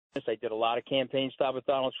I did a lot of campaign stuff with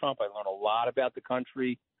Donald Trump. I learned a lot about the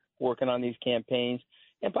country working on these campaigns.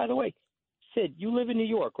 And by the way, Sid, you live in New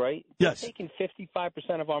York, right? Yes. They're taking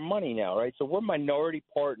 55% of our money now, right? So we're minority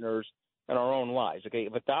partners in our own lives. Okay,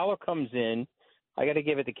 if a dollar comes in, I got to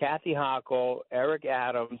give it to Kathy Hochul, Eric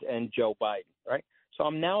Adams, and Joe Biden, right? So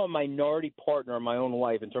I'm now a minority partner in my own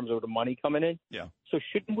life in terms of the money coming in. Yeah. So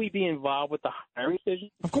shouldn't we be involved with the hiring decision?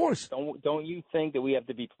 Of course. Don't you think that we have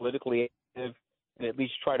to be politically active and at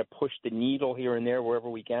least try to push the needle here and there wherever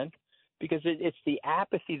we can? Because it's the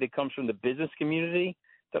apathy that comes from the business community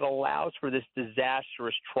that allows for this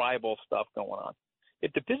disastrous tribal stuff going on.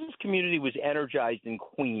 If the business community was energized in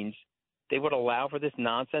Queens, they would allow for this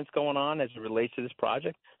nonsense going on as it relates to this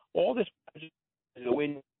project. All this project is a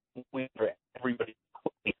win-win for everybody.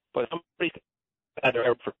 But somebody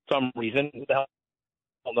for some reason, who the hell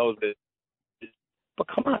knows this? But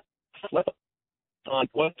come on, let's on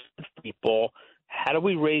what's people. How do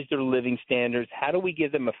we raise their living standards? How do we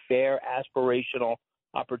give them a fair, aspirational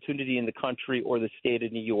opportunity in the country or the state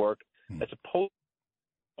of New York, as opposed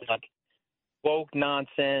to like woke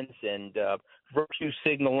nonsense and virtue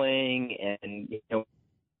signaling and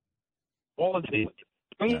all of it?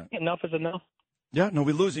 Enough is enough. Yeah, no,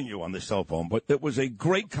 we're losing you on the cell phone, but it was a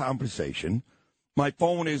great conversation. My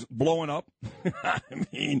phone is blowing up. I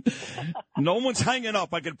mean, no one's hanging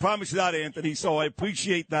up. I can promise you that, Anthony, so I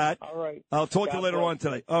appreciate that. All right. I'll talk to you later on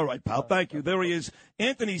today. All right, pal. Thank you. There he is,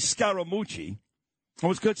 Anthony Scaramucci. It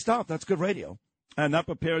was good stuff. That's good radio. And that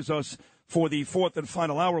prepares us for the fourth and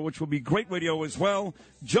final hour, which will be great radio as well.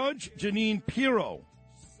 Judge Jeanine Pirro.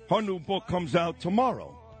 Her new book comes out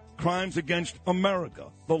tomorrow, Crimes Against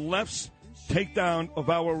America, the Left's Takedown of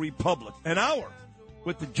Our Republic. An hour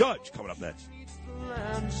with the judge coming up next.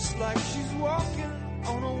 Just like she's walking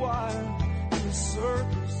on a wire in a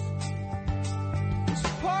circus. She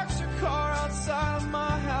parks her car outside of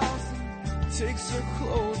my house and takes her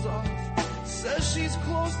clothes off. Says she's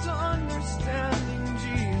close to understanding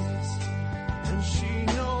Jesus, and she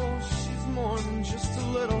knows she's more than just a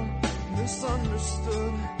little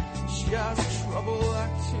misunderstood. She has trouble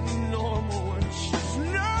acting normal when she's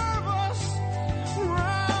nervous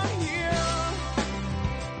around here.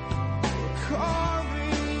 We're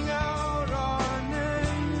carving out our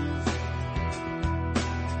names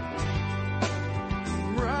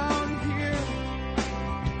around here.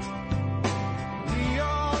 We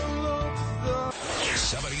all look the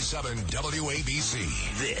 77 WABC.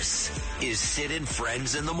 This is Sid and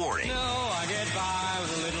Friends in the Morning. No, I get by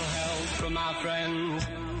with a little help from my friends.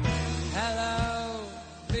 Hello,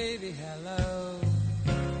 baby, hello.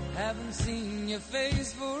 Haven't seen your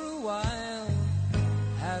face for a while.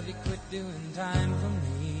 Have you quit doing time for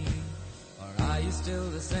me? Or are you still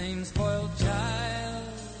the same spoiled child?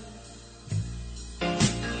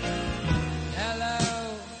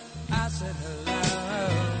 Hello, I said hello.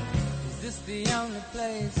 Is this the only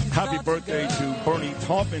place? Happy birthday to Bernie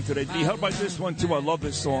Taupin today. Did you hear about this one, too? I love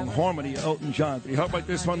this song, Harmony, Elton John. Did you hear about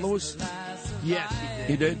this one, Louis? Yes,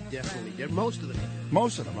 He did? Definitely did. Most of them.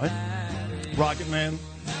 Most of them, right? Rocket Man,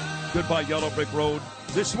 Goodbye Yellow Brick Road.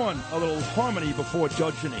 This one, a little harmony before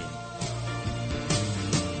Judge Jeanine.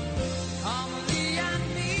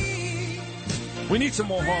 We need some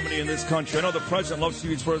more harmony in this country. I know the president loves to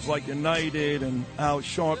use words like United and Al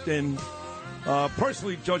Sharpton.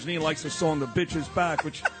 Personally, Judge Jeanine likes the song The Bitch Is Back,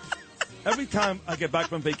 which every time I get back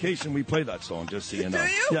from vacation, we play that song, just so you know.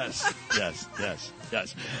 Do you? Yes.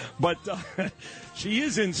 But she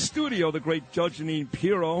is in studio, the great Judge Jeanine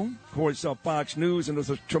Pirro, of course, Fox News, and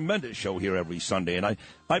there's a tremendous show here every Sunday, and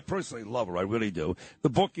I personally love her. I really do. The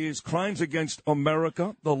book is Crimes Against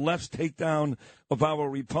America, the Left's Takedown of Our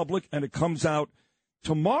Republic, and it comes out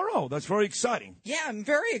tomorrow. That's very exciting. Yeah, I'm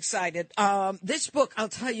very excited. This book, I'll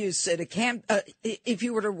tell you, Sid, if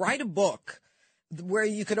you were to write a book where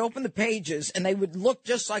you could open the pages and they would look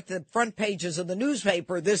just like the front pages of the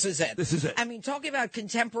newspaper, this is it. This is it. I mean, talk about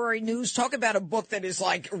contemporary news. Talk about a book that is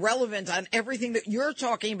like relevant on everything that you're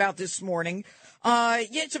talking about this morning. Yeah,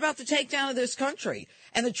 it's about the takedown of this country.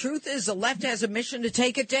 And the truth is the left has a mission to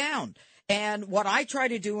take it down. And what I try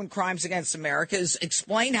to do in Crimes Against America is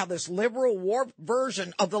explain how this liberal warped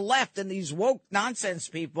version of the left and these woke nonsense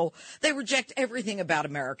people, they reject everything about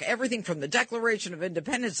America, everything from the Declaration of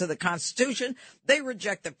Independence to the Constitution. They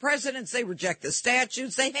reject the presidents. They reject the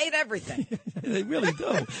statutes. They hate everything. They really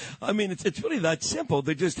do. I mean, it's really that simple.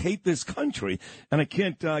 They just hate this country. And I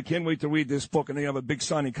can't wait to read this book. And they have a big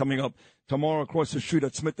signing coming up tomorrow across the street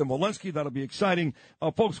at Smith & Walensky. That'll be exciting.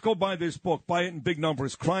 Folks, go buy this book. Buy it in big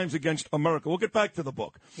numbers, Crimes Against America. We'll get back to the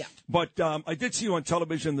book. Yeah. But I did see you on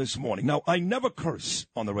television this morning. Now, I never curse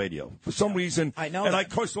on the radio. For some reason. I know And that. I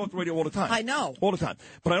curse off the radio all the time. I know. All the time.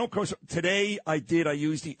 But I don't curse. Today, I did. I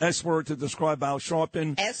used the S word to describe Al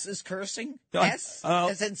Sharpton. S is cursing? S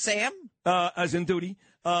as in Sam? As in duty.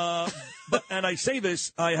 And I say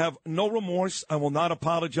this, I have no remorse. I will not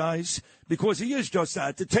apologize because he is just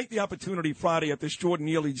that. To take the opportunity Friday at this Jordan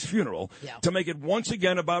Neely's funeral to make it once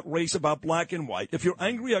again about race, about black and white. If you're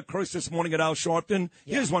angry at curse this morning at Al Sharpton,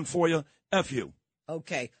 here's one for you. F you.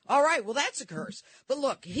 Okay. All right. Well, that's a curse. But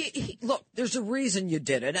look, look, there's a reason you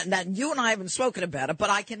did it. And that you and I haven't spoken about it, but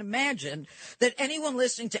I can imagine that anyone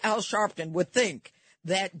listening to Al Sharpton would think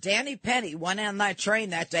that Danny Penny went on that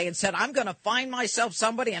train that day and said, I'm going to find myself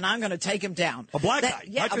somebody and I'm going to take him down. A black guy.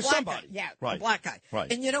 Yeah, not a just black somebody. guy. Yeah, right. A black guy.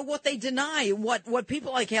 Right. And you know what they deny, what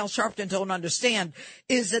people like Al Sharpton don't understand,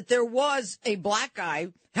 is that there was a black guy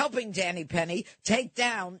helping Danny Penny take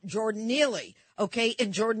down Jordan Neely. Okay,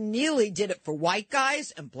 and Jordan Neely did it for white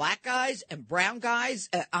guys and black guys and brown guys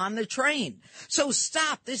on the train. So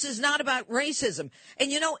stop. This is not about racism.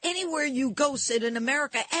 And, you know, anywhere you go, Sid, in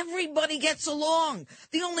America, everybody gets along.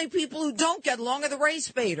 The only people who don't get along are the race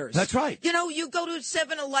baiters. That's right. You know, you go to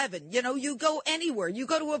 7-Eleven. You know, you go anywhere. You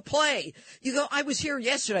go to a play. You go, I was here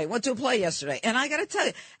yesterday, went to a play yesterday. And I got to tell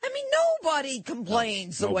you, I mean, nobody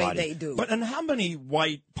complains the way they do. But and how many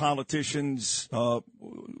white politicians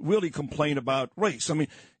really complain about race? I mean,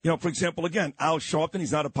 you know, for example, again, Al Sharpton,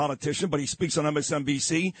 he's not a politician, but he speaks on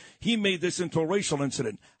MSNBC. He made this into a racial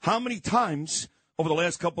incident. How many times over the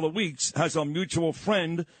last couple of weeks has a mutual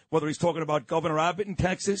friend, whether he's talking about Governor Abbott in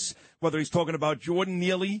Texas, whether he's talking about Jordan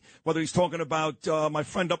Neely, whether he's talking about my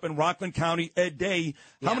friend up in Rockland County, Ed Day,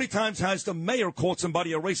 how many times has the mayor called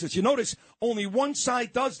somebody a racist? You notice only one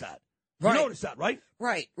side does that. Right. You notice that, right?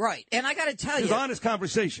 Right. And I got to tell you, it's an honest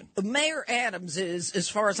conversation. Mayor Adams is, as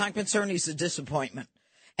far as I'm concerned, he's a disappointment.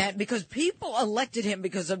 And because people elected him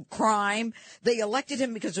because of crime, they elected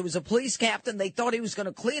him because he was a police captain. They thought he was going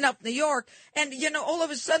to clean up New York. And, you know, all of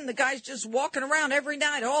a sudden the guy's just walking around every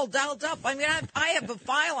night all dolled up. I mean, I have a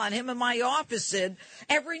file on him in my office, Sid.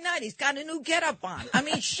 Every night he's got a new getup on. I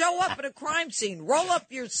mean, show up at a crime scene, roll up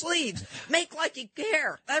your sleeves, make like you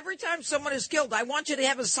care. Every time someone is killed, I want you to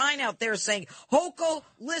have a sign out there saying, Hochul,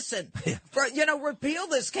 listen, repeal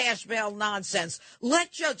this cash bail nonsense.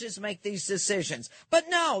 Let judges make these decisions. But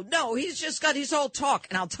no, he's all talk.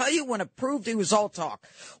 And I'll tell you when it proved he was all talk.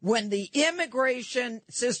 When the immigration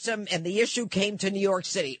system and the issue came to New York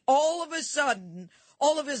City, all of a sudden,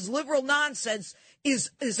 all of his liberal nonsense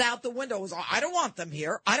is out the window. I don't want them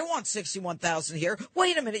here. I don't want 61,000 here.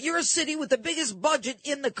 Wait a minute. You're a city with the biggest budget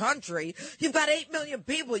in the country. You've got 8 million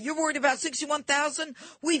people. You're worried about 61,000?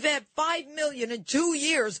 We've had 5 million in 2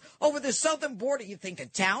 years over the southern border. You think a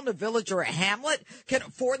town, a village, or a hamlet can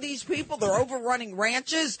afford these people? They're overrunning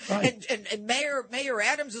ranches. Right. And Mayor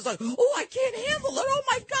Adams is like, oh, I can't handle it. Oh,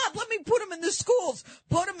 my God, let me put them in the schools.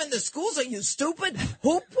 Put them in the schools? Are you stupid?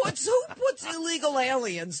 Who puts illegal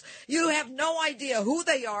aliens? You have no idea who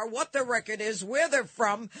they are, what their record is, where they're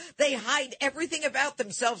from. They hide everything about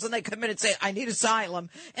themselves, and they come in and say, I need asylum.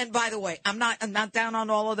 And by the way, I'm not down on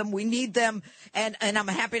all of them. We need them, and I'm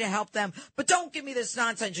happy to help them. But don't give me this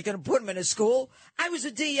nonsense. You're going to put them in a school. I was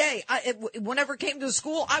a DA. Whenever it came to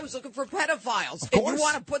school, I was looking for pedophiles. If you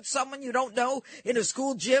want to put someone you don't know in a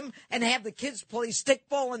school gym and have the kids play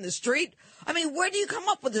stickball in the street, I mean, where do you come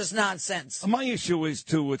up with this nonsense? My issue is,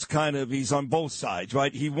 too, he's on both sides,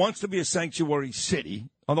 right? He wants to be a sanctuary city,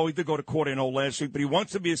 although he did go to court last week, but he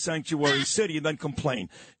wants to be a sanctuary city and then complain.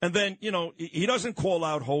 And then, he doesn't call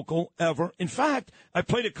out Hochul ever. In fact, I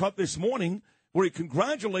played a cut this morning where he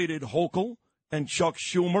congratulated Hochul and Chuck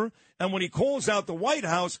Schumer. And when he calls out the White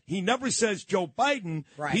House, he never says Joe Biden.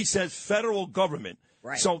 Right. He says federal government.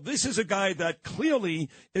 Right. So this is a guy that clearly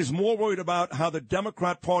is more worried about how the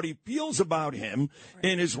Democrat Party feels about him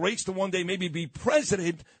in his race to one day maybe be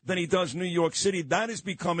president than he does New York City. That is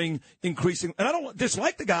becoming increasing. And I don't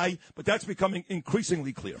dislike the guy, but that's becoming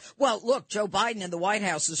increasingly clear. Well, look, Joe Biden and the White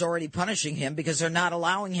House is already punishing him because they're not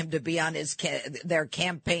allowing him to be on their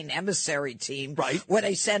campaign emissary team. Right. Where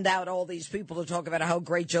they send out all these people to talk about how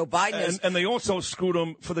great Joe Biden is. And they also screwed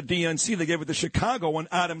him for the DNC. They gave it to Chicago when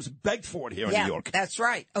Adams begged for it here in New York. That's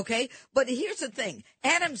right. Okay. But here's the thing.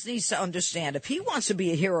 Adams needs to understand if he wants to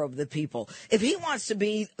be a hero of the people, if he wants to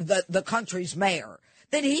be the country's mayor,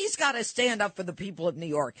 then he's got to stand up for the people of New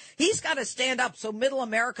York. He's got to stand up so middle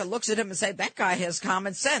America looks at him and say, that guy has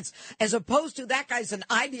common sense, as opposed to that guy's an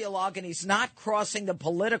ideologue and he's not crossing the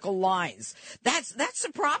political lines. That's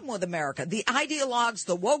the problem with America. The ideologues,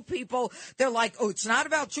 the woke people, they're like, oh, it's not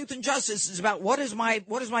about truth and justice. It's about what does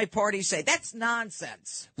my party say? That's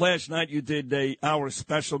nonsense. Last night you did a hour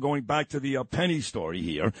special going back to the Penny story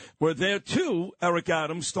here, where there too, Eric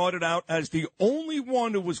Adams started out as the only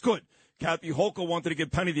one who was good. Kathy Hochul wanted to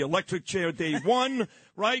give Penny the electric chair day one,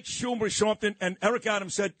 right? Schumer, Sharpton, and Eric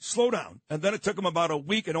Adams said, slow down. And then it took him about a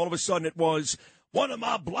week, and all of a sudden it was one of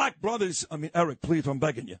my black brothers. I mean, Eric, please, I'm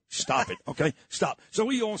begging you. Stop it, okay? Stop. So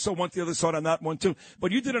we also went the other side on that one, too.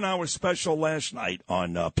 But you did an hour special last night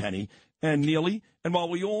on Penny and Neely. And while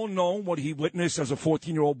we all know what he witnessed as a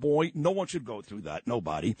 14-year-old boy, no one should go through that.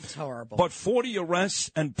 Nobody. It's horrible. But 40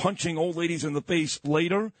 arrests and punching old ladies in the face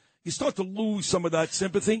later, you start to lose some of that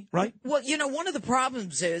sympathy, right? Well, you know, one of the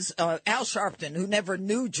problems is Al Sharpton, who never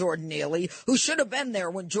knew Jordan Neely, who should have been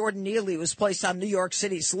there when Jordan Neely was placed on New York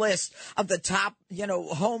City's list of the top,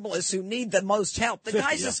 homeless who need the most help. The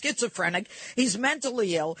guy's a schizophrenic. He's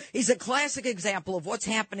mentally ill. He's a classic example of what's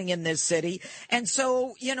happening in this city. And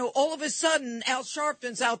so, all of a sudden, Al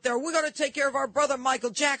Sharpton's out there. We're going to take care of our brother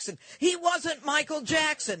Michael Jackson. He wasn't Michael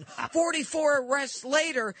Jackson. 44 arrests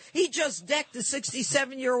later, he just decked a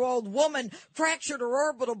 67-year-old woman, fractured her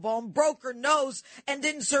orbital bone, broke her nose, and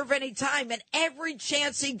didn't serve any time. And every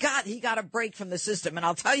chance he got a break from the system. And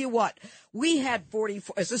I'll tell you what, we had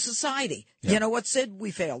 44 as a society. Yeah. You know what, Sid?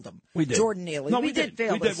 We failed him. We did. Jordan Neely. No, we did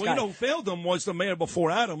fail this guy. Well, who failed him was the mayor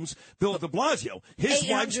before Adams, Bill de Blasio. His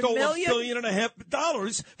wife stole $1.5 billion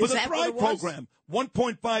for the Thrive program.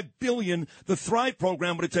 $1.5 billion. The Thrive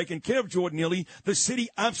program would have taken care of Jordan Neely. The city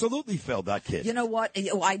absolutely failed that kid. You know what?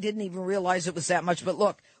 I didn't even realize it was that much. But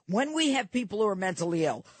look, when we have people who are mentally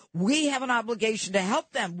ill, we have an obligation to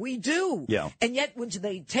help them. We do. Yeah. And yet when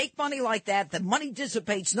they take money like that, the money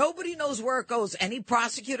dissipates. Nobody knows where it goes. Any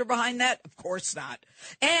prosecutor behind that? Of course not.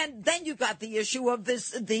 And then you've got the issue of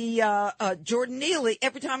Jordan Neely.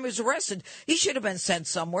 Every time he was arrested, he should have been sent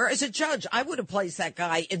somewhere. As a judge, I would have placed that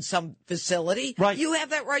guy in some facility. Right. You have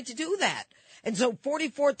that right to do that. And so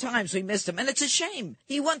 44 times we missed him. And it's a shame.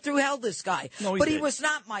 He went through hell, this guy. No, but did. he was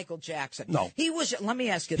not Michael Jackson. No. He was, let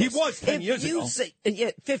me ask you this. He was 10 years ago.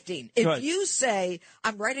 15. If you say,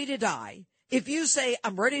 I'm ready to die, if you say,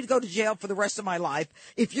 I'm ready to go to jail for the rest of my life,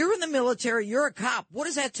 if you're in the military, you're a cop, what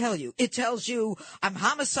does that tell you? It tells you I'm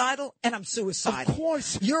homicidal and I'm suicidal. Of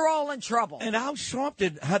course. You're all in trouble. And Al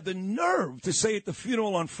Sharpton had the nerve to say at the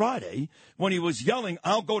funeral on Friday when he was yelling,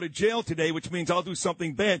 I'll go to jail today, which means I'll do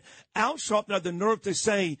something bad. Al Sharpton had the nerve to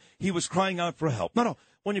say he was crying out for help. No.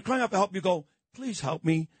 When you're crying out for help, you go, please help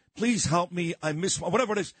me. Please help me. I miss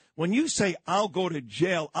whatever it is. When you say, I'll go to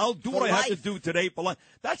jail, I'll do what I have to do today for life,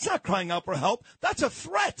 that's not crying out for help. That's a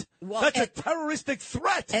threat. Well, that's a terroristic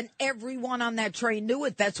threat. And everyone on that train knew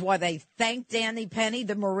it. That's why they thanked Danny Penny,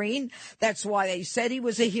 the Marine. That's why they said he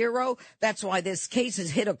was a hero. That's why this case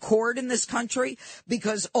has hit a chord in this country,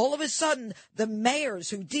 because all of a sudden, the mayors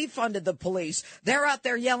who defunded the police, they're out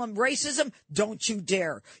there yelling racism. Don't you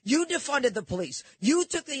dare. You defunded the police. You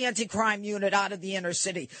took the anti-crime unit out of the inner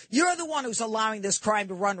city. You're the one who's allowing this crime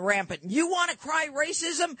to run rampant. You want to cry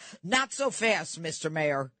racism? Not so fast, Mr.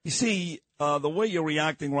 Mayor. You see, the way you're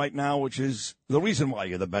reacting right now, which is the reason why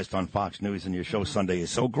you're the best on Fox News and your show Sunday is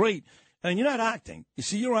so great, and you're not acting. You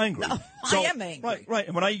see, you're angry. No, I am angry. Right.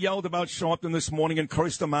 And when I yelled about Sharpton this morning and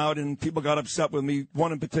cursed him out and people got upset with me,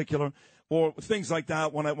 one in particular, or things like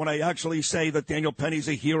that, when I actually say that Daniel Penny's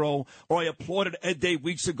a hero, or I applauded Ed Day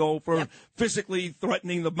weeks ago for physically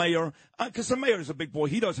threatening the mayor, because the mayor is a big boy,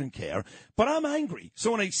 he doesn't care. But I'm angry.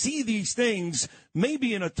 So when I see these things,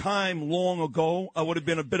 maybe in a time long ago, I would have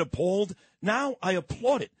been a bit appalled. Now I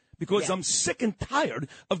applaud it. Because I'm sick and tired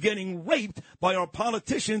of getting raped by our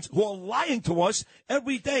politicians who are lying to us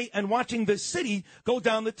every day and watching the city go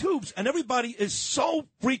down the tubes. And everybody is so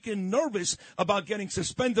freaking nervous about getting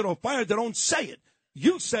suspended or fired, they don't say it.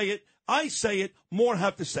 You say it. I say it. More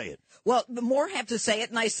have to say it. Well, the more have to say it,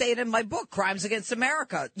 and I say it in my book, Crimes Against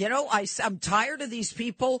America. You know, I'm tired of these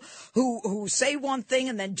people who say one thing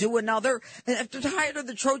and then do another. And I'm tired of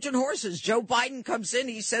the Trojan horses. Joe Biden comes in,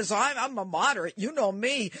 he says, I'm a moderate. You know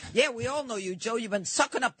me. Yeah, we all know you, Joe. You've been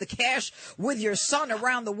sucking up the cash with your son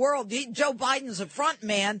around the world. Joe Biden's a front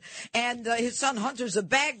man, and his son Hunter's a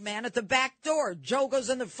bag man at the back door. Joe goes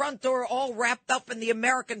in the front door all wrapped up in the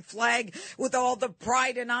American flag with all the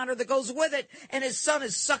pride and honor that goes with it. And and his son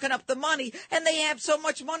is sucking up the money, and they have so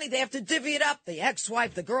much money they have to divvy it up. The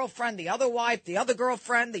ex-wife, the girlfriend, the other wife, the other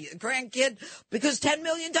girlfriend, the grandkid, because $10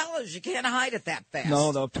 million, you can't hide it that fast.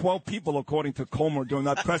 No, 12 people, according to Comer, during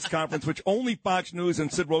that press conference, which only Fox News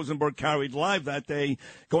and Sid Rosenberg carried live that day,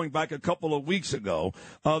 going back a couple of weeks ago.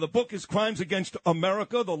 The book is Crimes Against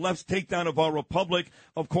America, The Left's Takedown of Our Republic.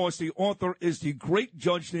 Of course, the author is the great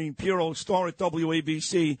Judge Jeanine Pirro, star at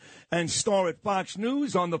WABC and star at Fox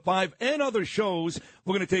News on the 5 and other shows.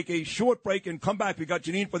 We're going to take a short break and come back. We got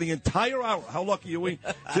Jeanine for the entire hour. How lucky are we?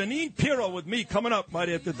 Jeanine Pirro with me coming up right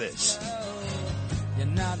after this. You're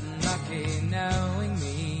not lucky knowing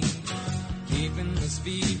me, keeping the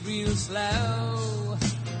speed real slow.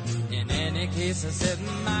 In any case, I set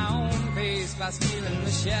my own pace by stealing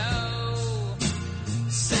the show.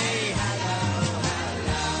 Say hello,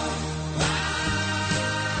 hello.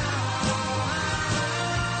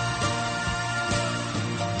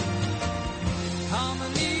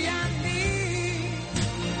 Harmony, I need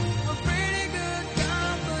a pretty good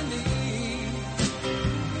company.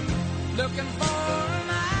 Looking for an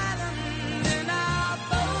island in our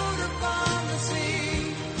boat upon the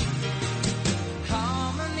sea.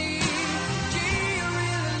 Harmony, gee, I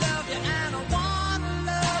really love you, and I wanna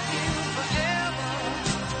love you forever.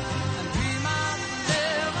 And dream of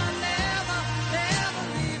never, never, never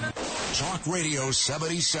leaving. Talk Radio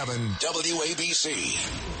 77 WABC.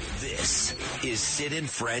 This is Sid and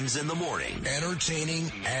Friends in the Morning.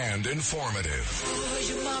 Entertaining and informative. Oh,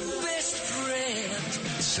 you're my best friend.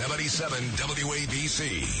 77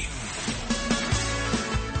 WABC.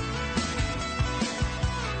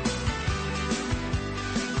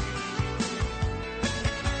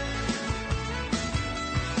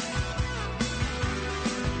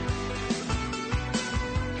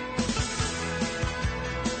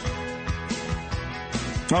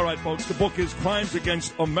 All right, folks, the book is Crimes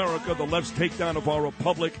Against America, The Left's Takedown of Our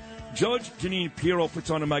Republic. Judge Jeanine Pirro puts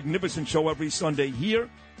on a magnificent show every Sunday here.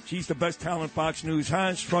 She's the best talent Fox News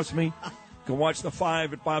has, trust me. You can watch the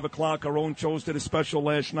 5 at 5 o'clock. Our own shows did a special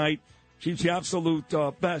last night. She's the absolute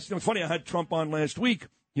best. You know, it's funny, I had Trump on last week.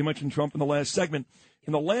 You mentioned Trump in the last segment.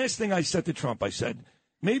 And the last thing I said to Trump, I said,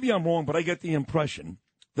 maybe I'm wrong, but I get the impression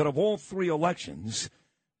that of all three elections,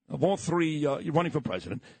 of all three, you're running for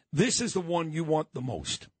president, this is the one you want the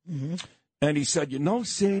most. Mm-hmm. And he said,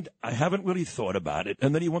 Sid, I haven't really thought about it.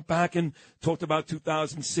 And then he went back and talked about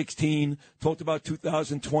 2016, talked about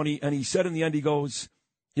 2020. And he said in the end, he goes,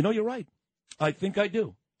 you're right. I think I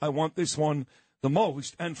do. I want this one the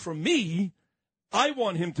most. And for me, I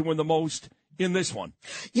want him to win the most in this one.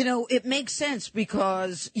 It makes sense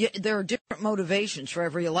because there are different motivations for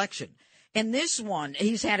every election. And this one,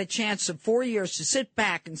 he's had a chance of 4 years to sit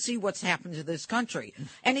back and see what's happened to this country.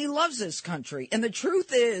 And he loves this country. And the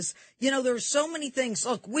truth is, there's so many things.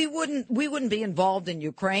 Look, we wouldn't be involved in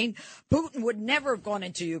Ukraine. Putin would never have gone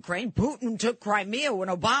into Ukraine. Putin took Crimea when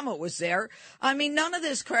Obama was there. I mean, none of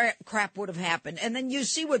this crap would have happened. And then you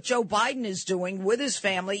see what Joe Biden is doing with his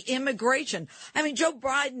family, immigration. I mean, Joe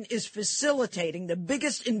Biden is facilitating the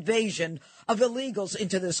biggest invasion of illegals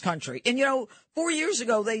into this country. And, 4 years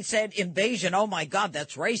ago, they said invasion. Oh, my God,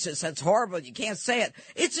 that's racist. That's horrible. You can't say it.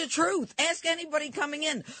 It's the truth. Ask anybody coming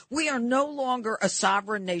in. We are no longer a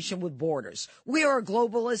sovereign nation with borders. We are a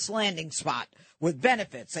globalist landing spot with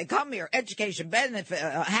benefits. They come here, education, benefit,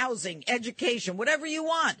 housing, education, whatever you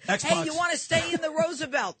want. Xbox. Hey, you want to stay in the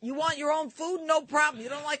Roosevelt? You want your own food? No problem. You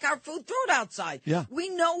don't like our food? Throw it outside. Yeah. We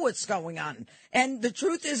know what's going on. And the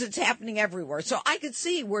truth is it's happening everywhere. So I could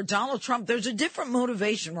see where Donald Trump, there's a different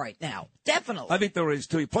motivation right now. Definitely. I think there is,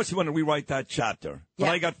 too. Plus, you want to rewrite that chapter. When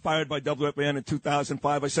I got fired by WFAN in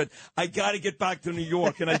 2005, I said, I got to get back to New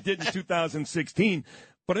York, and I did in 2016.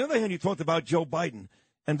 But on the other hand, you talked about Joe Biden.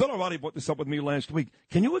 And Bill O'Reilly brought this up with me last week.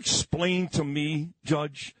 Can you explain to me,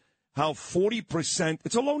 Judge, how 40%,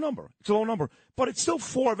 it's a low number, but it's still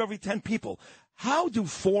 4 of every 10 people. How do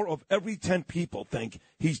 4 of every 10 people think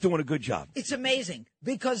he's doing a good job? It's amazing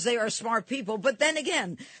because they are smart people. But then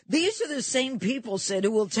again, these are the same people, Sid,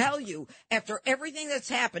 who will tell you after everything that's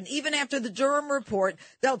happened, even after the Durham report,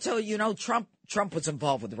 they'll tell you, Trump was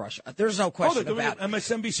involved with Russia. There's no question about it.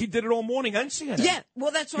 MSNBC did it all morning and CNN. Yeah,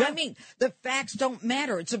 well, that's what I mean. The facts don't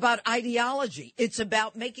matter. It's about ideology. It's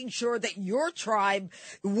about making sure that your tribe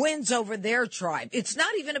wins over their tribe. It's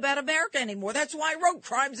not even about America anymore. That's why I wrote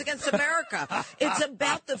Crimes Against America. It's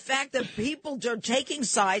about the fact that people are taking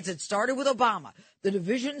sides. It started with Obama. The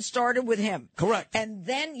division started with him. Correct. And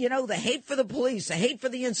then, the hate for the police, the hate for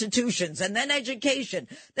the institutions, and then education.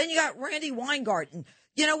 Then you got Randy Weingarten.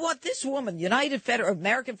 You know what? This woman,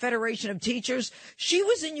 American Federation of Teachers, she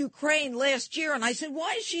was in Ukraine last year. And I said,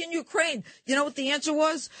 why is she in Ukraine? You know what the answer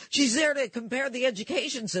was? She's there to compare the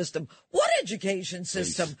education system. What education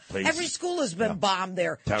system? Please. Every school has been bombed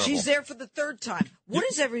there. Terrible. She's there for the third time. What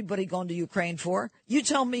is everybody going to Ukraine for? You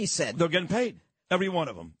tell me, Sid. They're getting paid. Every one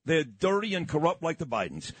of them. They're dirty and corrupt like the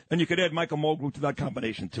Bidens. And you could add Michael Mulgrew to that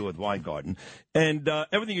combination, too, at Weingarten. And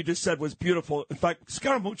everything you just said was beautiful. In fact,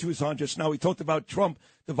 Scaramucci was on just now. He talked about Trump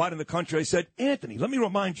dividing the country. I said, Anthony, let me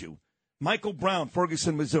remind you, Michael Brown,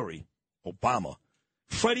 Ferguson, Missouri, Obama.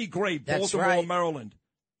 Freddie Gray, Baltimore, Maryland,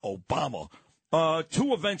 Obama.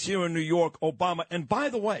 2 events here in New York, Obama. And by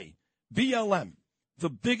the way, BLM, the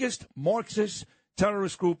biggest Marxist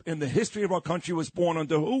terrorist group in the history of our country, was born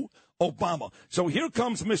under who? Obama. So here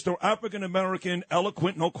comes Mr. African-American,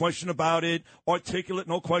 eloquent, no question about it, articulate,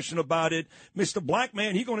 no question about it. Mr. Black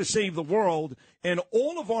man, he's going to save the world. And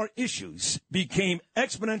all of our issues became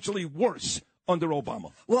exponentially worse under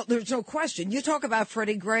Obama. Well, there's no question. You talk about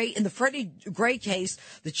Freddie Gray. In the Freddie Gray case,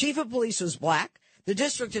 the chief of police was black. The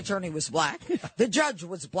district attorney was black. The judge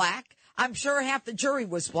was black. I'm sure half the jury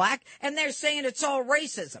was black, and they're saying it's all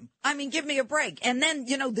racism. I mean, give me a break. And then,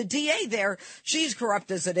 the DA there, she's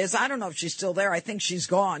corrupt as it is. I don't know if she's still there. I think she's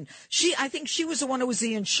gone. I think she was the one who was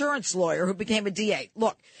the insurance lawyer who became a DA.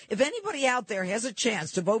 Look, if anybody out there has a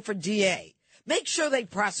chance to vote for DA, make sure they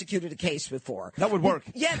prosecuted a case before. That would work.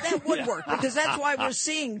 Yeah, that would work, because that's why we're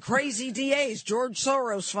seeing crazy DAs, George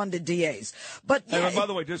Soros-funded DAs. But yeah, and by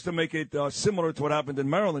the way, just to make it similar to what happened in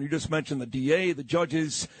Maryland, you just mentioned the DA, the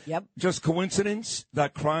judges. Yep. Just coincidence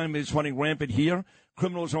that crime is running rampant here.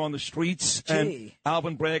 Criminals are on the streets. Gee. And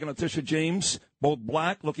Alvin Bragg and Letitia James, both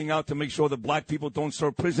black, looking out to make sure that black people don't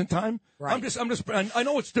serve prison time. Right. I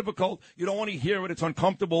know it's difficult. You don't want to hear it. It's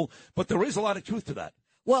uncomfortable. But there is a lot of truth to that.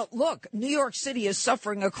 Well, look, New York City is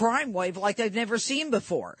suffering a crime wave like they've never seen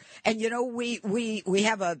before. And, we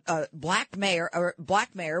have a black mayor.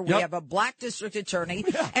 We have a black district attorney.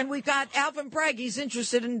 Yeah. And we've got Alvin Bragg. He's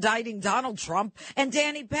interested in indicting Donald Trump and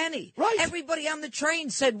Danny Penny. Right. Everybody on the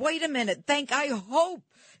train said, wait a minute, I hope.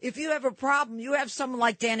 If you have a problem, you have someone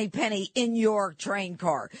like Danny Penny in your train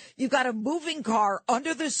car. You've got a moving car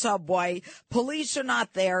under the subway. Police are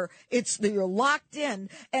not there. You're locked in,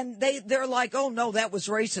 and they're like, oh no, that was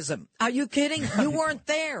racism. Are you kidding? You weren't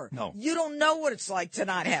there. No. You don't know what it's like to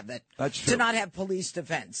not have it. That's true. To not have police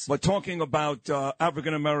defense. But talking about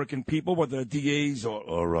African American people, whether DAs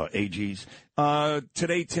or AGs,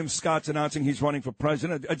 today Tim Scott's announcing he's running for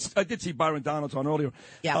president. I did see Byron Donalds on earlier.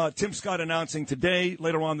 Yeah. Tim Scott announcing today.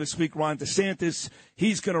 Later on this week, Ron DeSantis.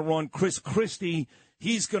 He's going to run. Chris Christie.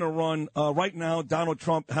 He's going to run. Right now, Donald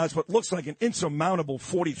Trump has what looks like an insurmountable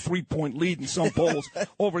 43-point lead in some polls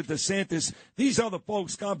over DeSantis. These other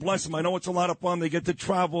folks, God bless them. I know it's a lot of fun. They get to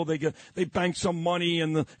travel. They bank some money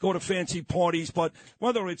and go to fancy parties. But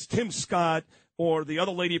whether it's Tim Scott or the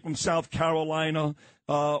other lady from South Carolina,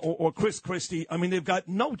 or Chris Christie, I mean, they've got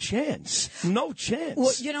no chance. No chance.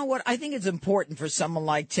 Well, you know what? I think it's important for someone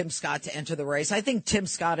like Tim Scott to enter the race. I think Tim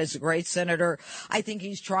Scott is a great senator. I think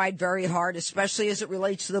he's tried very hard, especially as it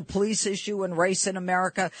relates to the police issue and race in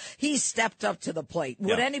America. He's stepped up to the plate.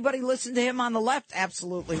 Would anybody listen to him on the left?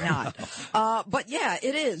 Absolutely not. But yeah,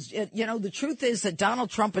 it is. The truth is that Donald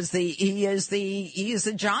Trump is the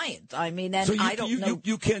giant. I mean, and so I don't know.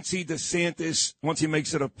 You can't see DeSantis, once he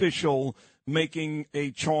makes it official, making a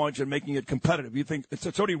charge and making it competitive. You think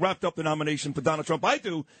it's already wrapped up the nomination for Donald Trump? I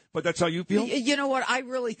do, but that's how you feel? You know what? I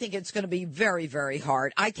really think it's going to be very, very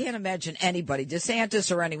hard. I can't imagine anybody,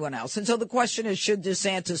 DeSantis or anyone else. And so the question is, should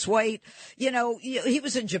DeSantis wait? He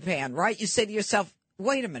was in Japan, right? You say to yourself,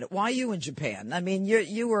 wait a minute, why are you in Japan? I mean,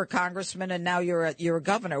 you were a congressman and now you're a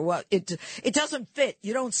governor. Well, it doesn't fit.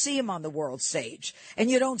 You don't see him on the world stage, and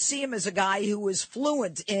you don't see him as a guy who is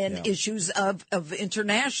fluent in issues of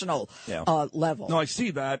international level. No, I see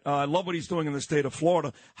that. I love what he's doing in the state of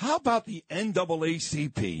Florida. How about the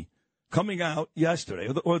NAACP coming out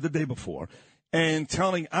yesterday or the day before and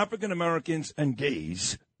telling African Americans and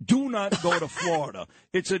gays, do not go to Florida.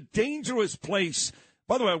 It's a dangerous place.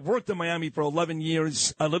 By the way, I worked in Miami for 11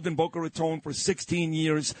 years. I lived in Boca Raton for 16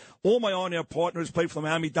 years. All my on-air partners play for the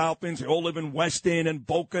Miami Dolphins. They all live in West End and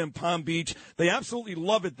Boca and Palm Beach. They absolutely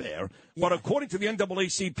love it there. Yeah. But according to the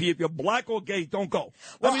NAACP, if you're black or gay, don't go.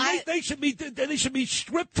 Well, they should be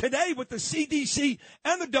stripped today with the CDC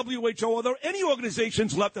and the WHO. Are there any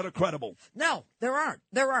organizations left that are credible? No, there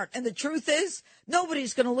aren't. And the truth is,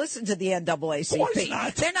 nobody's going to listen to the NAACP. Of course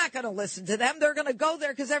not. They're not going to listen to them. They're going to go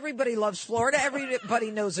there because everybody loves Florida. Everybody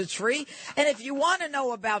everybody knows it's free. And if you want to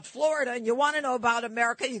know about Florida and you want to know about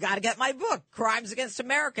America, you got to get my book, Crimes Against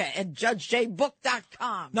America, at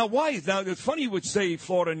judgejbook.com. Now, why is that? It's funny you would say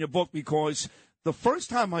Florida in your book because the first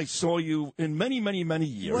time I saw you in many, many, many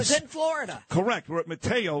years was in Florida. Correct. We're at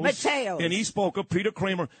Mateo's. In East Boca. Peter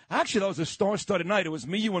Kramer. Actually, that was a star-studded night. It was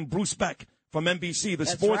me, you, and Bruce Beck from NBC, the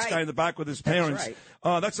sports guy in the back with his parents. That's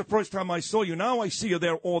right. That's the first time I saw you. Now I see you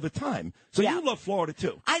there all the time. So you love Florida,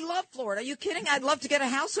 too. I love Florida. Are you kidding? I'd love to get a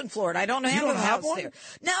house in Florida. I don't have a house there.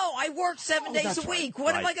 No, I work 7 days a week.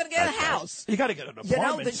 When am I going to get a house? You got to get an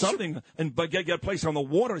apartment, something, and get a place on the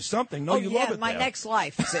water, something. No, you love it my there. next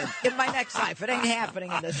life, Sid. In my next life. It ain't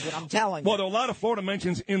happening in this one, I'm telling you. Well, there are a lot of Florida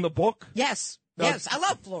mentions in the book. Yes. Yes, I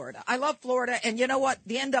love Florida. I love Florida. And you know what?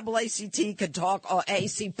 The NAACP could talk, or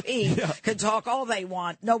ACP could talk all they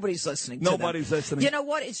want. Nobody's listening to them. Nobody's listening. You know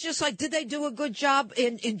what? It's just like, did they do a good job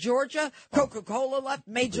in Georgia? Coca-Cola left,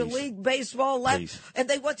 Major League Baseball left, and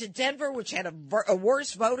they went to Denver, which had a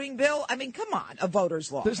worse voting bill. I mean, come on, a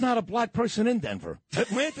voter's law. There's not a black person in Denver.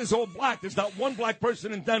 Atlanta's all black. There's not one black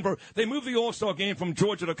person in Denver. They moved the All-Star game from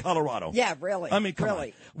Georgia to Colorado. Yeah, really. I mean, come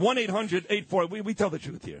on. 1-800-848. We tell the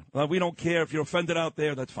truth here. We don't care if you're offended out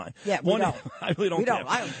there. That's fine. Yeah, we don't. I really don't care.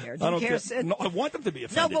 I don't care. Do you care, Sid? No, I want them to be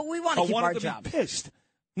offended. No, but we want to keep our job. I want them to be pissed.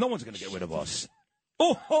 No one's going to get rid of us.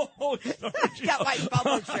 Got my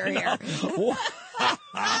publisher here.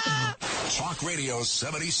 Talk Radio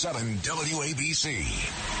 77 WABC.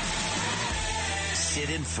 Sid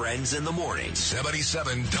and Friends in the Morning.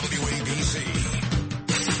 77 WABC.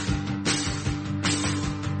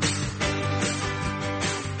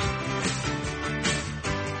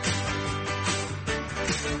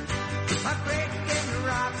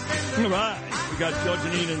 All right, we got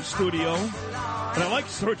Jeanine in studio, and I like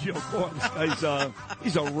Sergio Cordes.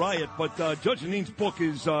 He's a riot. But Jeanine's book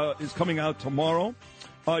is coming out tomorrow.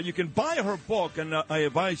 You can buy her book, and I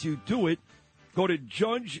advise you do it. Go to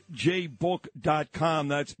judgejbook.com.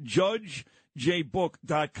 That's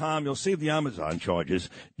judgejbook.com. You'll save the Amazon charges.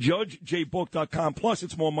 judgejbook.com. Plus,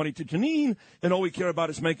 it's more money to Jeanine, and all we care about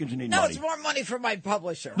is making Jeanine money. No, it's more money for my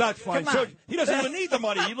publisher. That's fine. So he doesn't even need the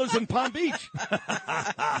money. He lives in Palm Beach.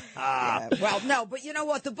 Well, no, but you know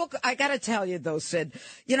what? The book, I got to tell you, though, Sid,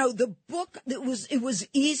 you know, the book, it was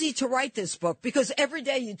easy to write this book because every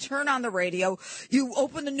day you turn on the radio, you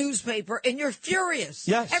open the newspaper, and you're furious.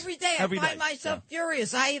 Yes. Every day I find myself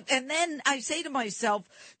furious. And then I say to myself,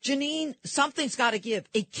 Jeanine, something's got to give.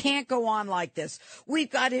 It can't go on like this.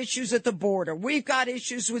 We've got issues at the border. We've got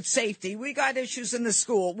issues with safety. We've got issues in the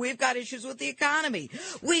school. We've got issues with the economy.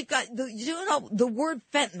 We've got, the word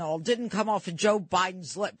fentanyl didn't come off of Joe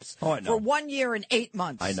Biden's lips for 1 year and 8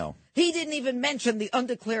 months. I know. He didn't even mention the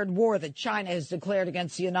undeclared war that China has declared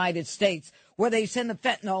against the United States, where they send the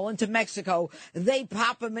fentanyl into Mexico. They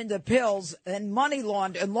pop them into pills and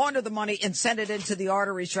launder the money and send it into the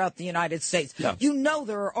arteries throughout the United States. Yeah. You know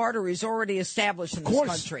there are arteries already established in this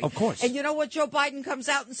country. Of course. And you know what Joe Biden comes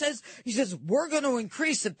out and says? He says, we're going to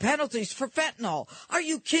increase the penalties for fentanyl. Are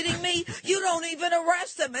you kidding me? You don't even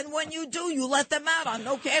arrest them. And when you do, you let them out on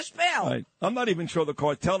no cash bail. Right. I'm not even sure the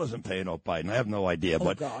cartel isn't paying off Biden. I have no idea.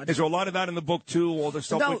 But is there a lot of that in the book, too? All the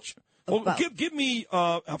stuff which... Well, give me,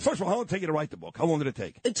 first of all, how long did it take you to write the book? How long did it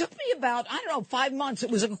take? It took me about, 5 months.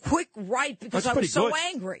 It was a quick write because I was so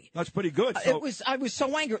angry. That's pretty good. I was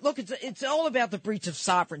so angry. Look, it's all about the breach of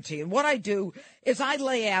sovereignty. And what I do is I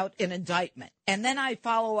lay out an indictment, and then I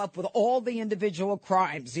follow up with all the individual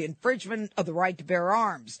crimes, the infringement of the right to bear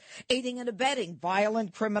arms, aiding and abetting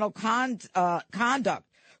violent criminal conduct,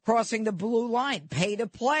 crossing the blue line, pay to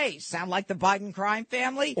play, sound like the Biden crime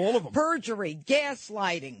family? All of them. Perjury,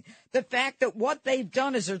 gaslighting. The fact that what they've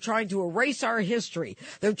done is they're trying to erase our history.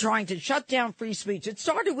 They're trying to shut down free speech. It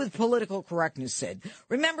started with political correctness, Sid.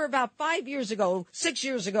 Remember about 6 years ago,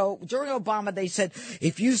 during Obama, they said,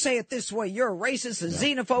 if you say it this way, you're a racist, a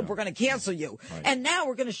xenophobe, we're going to cancel you. Right. And now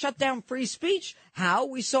we're going to shut down free speech. How?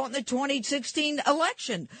 We saw it in the 2016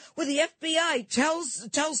 election, where the FBI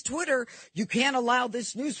tells Twitter, you can't allow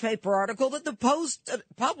this newspaper article that the Post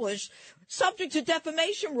published, subject to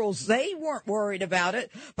defamation rules. They weren't worried about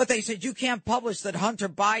it, but they said you can't publish that Hunter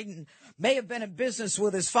Biden may have been in business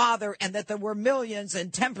with his father and that there were millions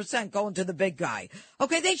and 10% going to the big guy.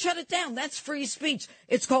 Okay, they shut it down. That's free speech.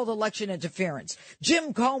 It's called election interference.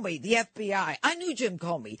 Jim Comey, the FBI. I knew Jim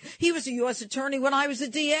Comey. He was a U.S. attorney when I was a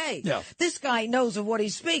DA. Yeah. This guy knows of what he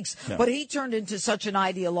speaks, but he turned into such an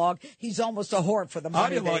ideologue, he's almost a whore for the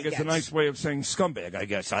money that he gets. Ideologue is a nice way of saying scumbag, I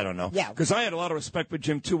guess. I don't know. Yeah. Because I had a lot of respect for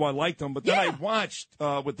Jim, too. I liked him. But then I watched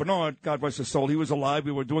with Bernard, God rest his soul. He was alive.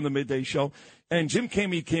 We were doing the midday show. And Jim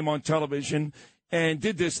came on television and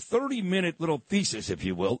did this 30-minute little thesis, if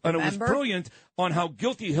you will. And it was brilliant on how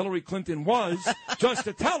guilty Hillary Clinton was, just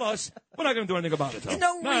to tell us we're not going to do anything about it.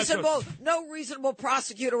 No reasonable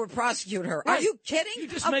prosecutor would prosecute her. Right. Are you kidding? You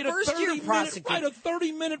just made a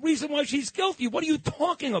 30-minute reason why she's guilty. What are you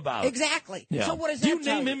talking about? Exactly. Yeah. So what does that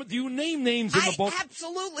tell you? Do you name names in the book? I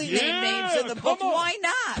absolutely name names in the book. On. Why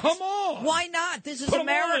not? Come on. Why not? This is Put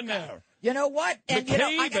America. in there. You know what? And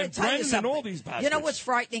I got to tell you something. All these bastards. You know what's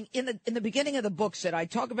frightening? In the beginning of the book, Sid, I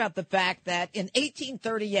talk about the fact that in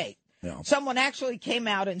 1838, someone actually came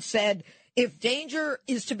out and said, if danger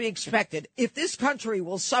is to be expected, if this country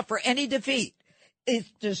will suffer any defeat,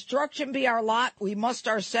 if destruction be our lot, we must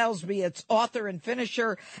ourselves be its author and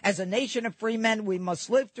finisher. As a nation of free men, we must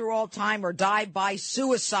live through all time or die by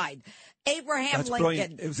suicide. Abraham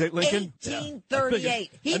Lincoln, Was it Lincoln?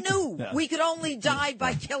 1838. He knew we could only die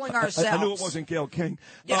by killing ourselves. I knew it wasn't Gayle King.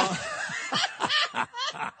 Yeah.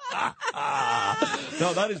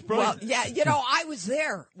 No, that is brilliant. Well, I was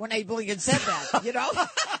there when Abe Lincoln said that,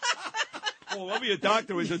 Well, I'll be a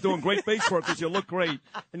doctor is doing great face work because you look great,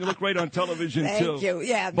 and you look great on television, too. Thank you.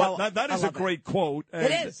 Yeah, but that is a great quote. And,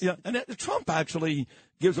 it is. Yeah, and Trump actually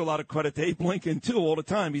gives a lot of credit to Abe Lincoln, too, all the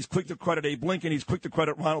time. He's quick to credit Abe Lincoln. He's quick to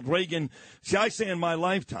credit Ronald Reagan. See, I say in my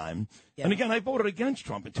lifetime, and again, I voted against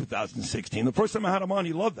Trump in 2016. The first time I had him on,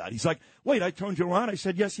 he loved that. He's like, wait, I turned you around? I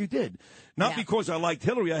said, yes, you did. Not because I liked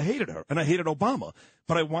Hillary. I hated her, and I hated Obama.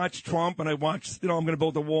 But I watched Trump, and I watched, I'm going to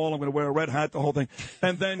build a wall, I'm going to wear a red hat, the whole thing.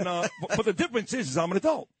 And then, but the difference is I'm an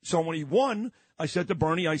adult. So when he won, I said to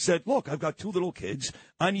Bernie, I said, look, I've got 2 little kids.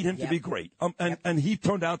 I need him to be great. And he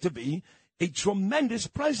turned out to be a tremendous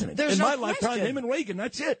president. There's in no my question. lifetime, him and Reagan,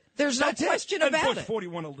 that's it. There's no question about and Bush it.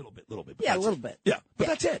 41 a little bit. Yeah, a little bit. Yeah, but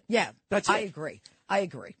that's it. Yeah, that's it. I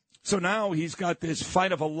agree. So now he's got this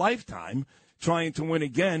fight of a lifetime trying to win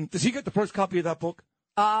again. Does he get the first copy of that book?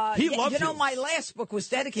 He loves you. My last book was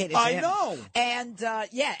dedicated to him. I know. And,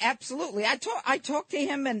 absolutely. I talked to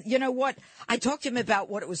him, and you know what? I talked to him about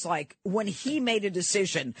what it was like when he made a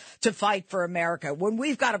decision to fight for America, when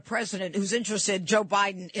we've got a president who's interested, Joe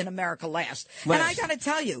Biden, in America last. And I got to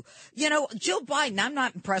tell you, Jill Biden, I'm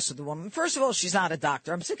not impressed with the woman. First of all, she's not a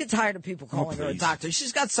doctor. I'm sick and tired of people calling her a doctor.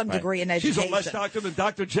 She's got some degree in education. She's a less doctor than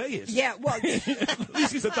Dr. J is. Yeah, well. At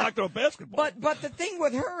least he's a doctor of basketball. But the thing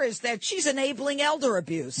with her is that she's enabling elder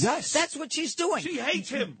abuse. Yes. That's what she's doing. She hates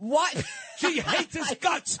him. What? She hates his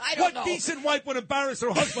guts. What decent wife would embarrass her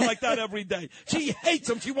husband like that every day? She hates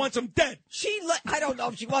him. She wants him dead. I don't know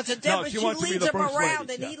if she wants him dead, but she leads him around,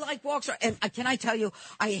 and he walks around. And can I tell you,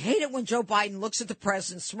 I hate it when Joe Biden looks at the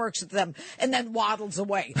press and smirks at them and then waddles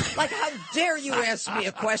away. Like, how dare you ask me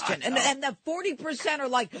a question? And the 40% are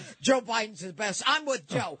like, Joe Biden's the best. I'm with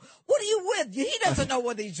Joe. What are you with? He doesn't know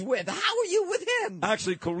what he's with. How are you with him?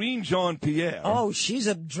 Actually, Corinne Jean-Pierre. Oh, she's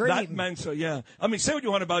a dream. That Mensa, yeah. I mean, say what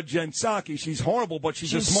you want about Jen Psaki. She's horrible, but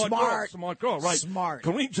she's a smart girl, right? Smart.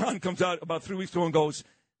 Corinne John comes out about 3 weeks ago and goes,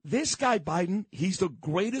 this guy Biden, he's the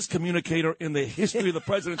greatest communicator in the history of the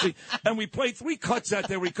presidency. And we played 3 cuts that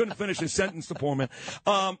day where he couldn't finish his sentence, the poor man.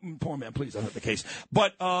 Poor man, please, that's not the case.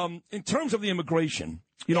 But in terms of the immigration,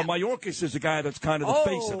 Mayorkas is the guy that's kind of the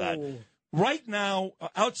face of that. Right now,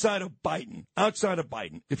 outside of Biden,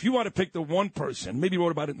 if you want to pick the one person, maybe you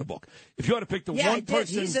wrote about it in the book. If you want to pick the one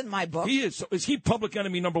person. He's in my book. He is. So is he public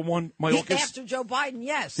enemy number one, Mayorkas? After Joe Biden,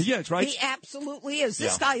 yes. He is, right? He absolutely is.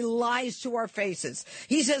 This guy lies to our faces.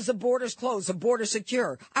 He says the border's closed, the border's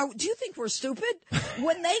secure. Do you think we're stupid?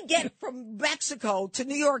 When they get from Mexico to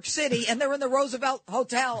New York City and they're in the Roosevelt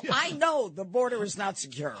Hotel, I know the border is not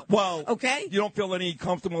secure. Well, okay? You don't feel any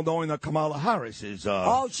comfortable knowing that Kamala Harris is...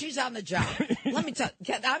 Oh, she's on the job. Let me tell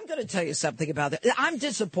you, I'm going to tell you something about it. I'm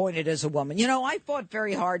disappointed as a woman. I fought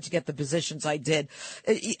very hard to get the positions I did.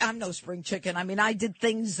 I'm no spring chicken. I mean, I did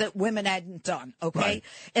things that women hadn't done, okay? Right.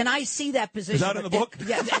 And I see that position. Is that in the book?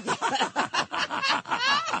 Yeah.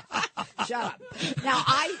 Shut up. Now,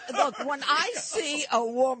 when I see a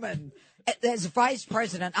woman as vice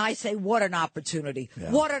president, I say, what an opportunity.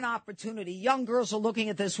 Yeah. What an opportunity. Young girls are looking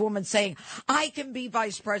at this woman saying, I can be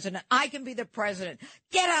vice president. I can be the president.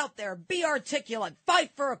 Get out there. Be articulate.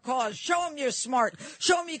 Fight for a cause. Show them you're smart.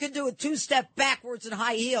 Show them you can do a 2-step backwards in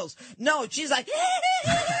high heels. No, she's like,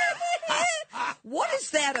 what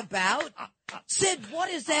is that about? Sid, what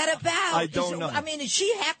is that about? I don't know. I mean, is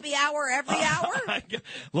she happy hour every hour?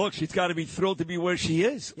 Look, she's got to be thrilled to be where she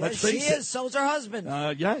is. Let's face it. She is. So's her husband.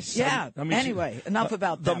 Yes. Yeah. I mean, anyway, enough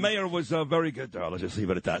about that. The mayor was very good. Let's just leave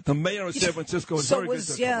it at that. The mayor of San Francisco was very good.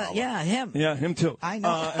 Him. Yeah, him too. I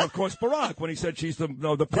know. And of course, Barack, when he said she's the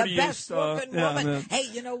prettiest. The best looking woman. Hey,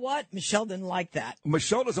 you know what? Michelle didn't like that.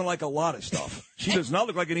 Michelle doesn't like a lot of stuff. She does not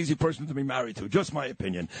look like an easy person to be married to. Just my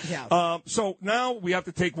opinion. Yeah. So now we have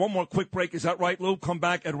to take one more quick break. Is that right, Lou? Come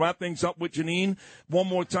back and wrap things up with Jeanine one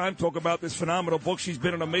more time. Talk about this phenomenal book. She's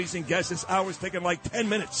been an amazing guest. This hour's taken like 10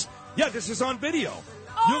 minutes. Yeah, this is on video.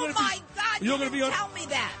 Oh, my God. You didn't tell me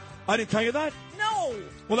that. I didn't tell you that? No.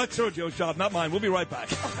 Well, that's Sergio's job, not mine. We'll be right back.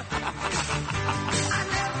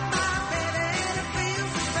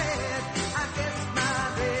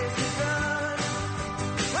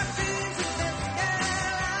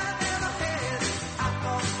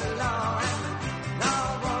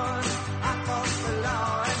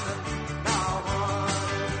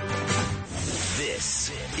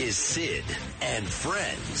 This is Sid and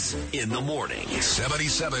Friends in the Morning.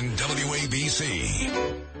 77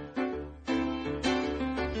 WABC.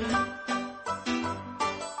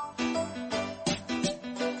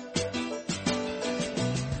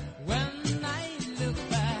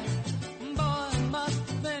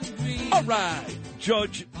 All right.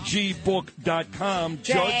 JudgeGbook.com.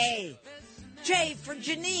 J for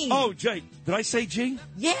Jeanine. Oh, J. Did I say G?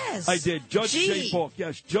 Yes. I did. Judge J Book.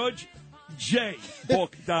 Yes,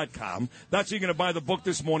 JudgeJBook.com. That's how you're going to buy the book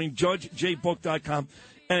this morning, JudgeJBook.com.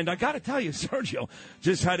 And I got to tell you, Sergio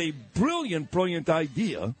just had a brilliant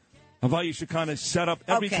idea of how you should kind of set up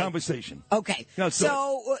every conversation. Okay. Yeah,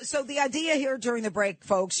 so the idea here during the break,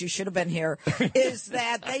 folks, you should have been here, is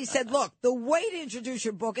that they said, look, the way to introduce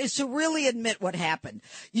your book is to really admit what happened.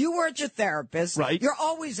 You were at your therapist. Right. You're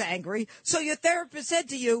always angry. So your therapist said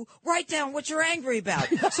to you, write down what you're angry about.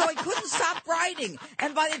 So I couldn't stop writing.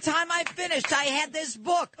 And by the time I finished, I had this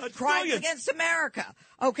book, Crimes Against America.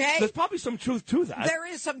 Okay? There's probably some truth to that. There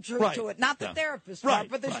is some truth to it. Not the therapist part,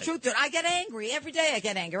 but there's truth to it. I get angry. Every day I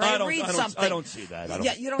get angry. I read something. I don't see that.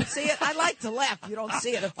 Yeah, you don't see it? I like to laugh. You don't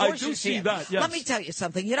see it. Of course I do you see it. that, yes. Let me tell you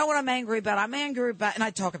something. You know what I'm angry about? I'm angry about, and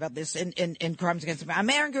I talk about this in Crimes Against America.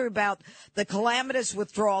 I'm angry about the calamitous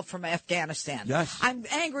withdrawal from Afghanistan. Yes. I'm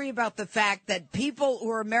angry about the fact that people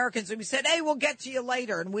who are Americans, we said, hey, we'll get to you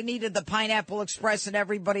later, and we needed the Pineapple Express and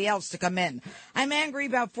everybody else to come in. I'm angry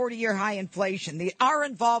about 40-year high inflation,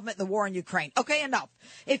 our involvement in the war in Ukraine. Okay, enough.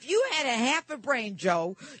 If you had a half a brain,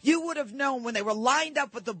 Joe, you would have known when they were lined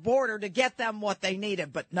up at the border to get them what they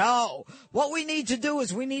needed. But no, what we need to do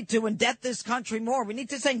is we need to indebt this country more. We need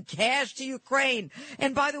to send cash to Ukraine.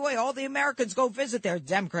 And by the way, all the Americans go visit there,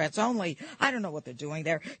 Democrats only. I don't know what they're doing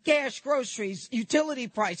there. Gas, groceries, utility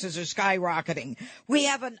prices are skyrocketing. We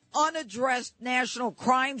have an unaddressed national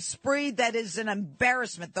crime spree that is an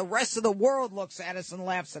embarrassment. The rest of the world looks at us and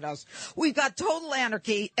laughs at us. We've got total anarchy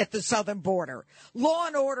at the southern border. Law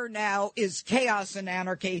and order now is chaos and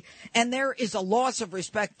anarchy, and there is a loss of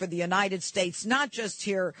respect for the United States, not just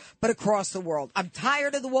here, but across the world. I'm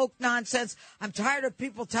tired of the woke nonsense. I'm tired of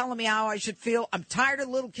people telling me how I should feel. I'm tired of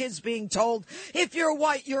little kids being told, if you're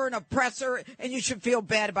white, you're an oppressor, and you should feel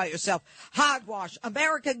bad about yourself. Hogwash.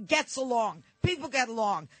 America gets along. People get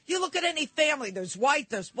along. You look at any family. There's white,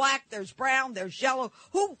 there's black, there's brown, there's yellow.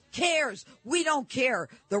 Who cares? We don't care.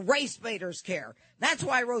 The race baiters care. That's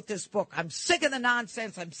why I wrote this book. I'm sick of the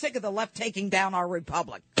nonsense. I'm sick of the left taking down our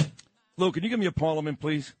republic. Lou, can you give me a parliament,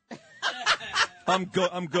 please? I'm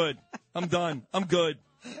good. I'm done. I'm good.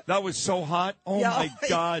 That was so hot. Oh, my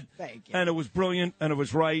God. Thank you. And it was brilliant, and it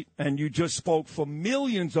was right, and you just spoke for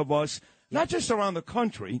millions of us, not just around the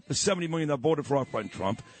country, the 70 million that voted for our friend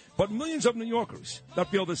Trump, but millions of New Yorkers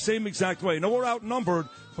that feel the same exact way. No, we're outnumbered,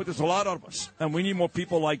 but there's a lot of us, and we need more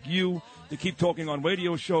people like you to keep talking on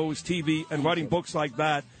radio shows, TV, and writing books like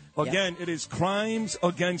that. Again, it is Crimes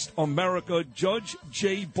Against America,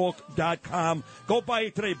 JudgeJBook.com. Go buy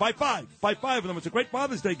it today. Buy five. Buy five of them. It's a great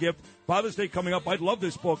Father's Day gift. Father's Day coming up. I'd love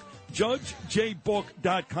this book.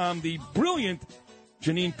 JudgeJBook.com. The brilliant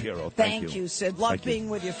Jeanine Pirro. Thank you, Sid. Love being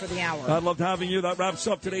with you for the hour. I loved having you. That wraps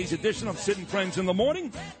up today's edition of Sid and Friends in the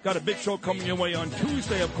Morning. Got a big show coming your way on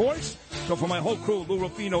Tuesday, of course. So for my whole crew, Lou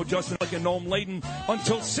Rufino, Justin Lick, and Noam Layden,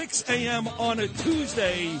 until 6 a.m. on a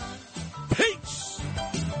Tuesday,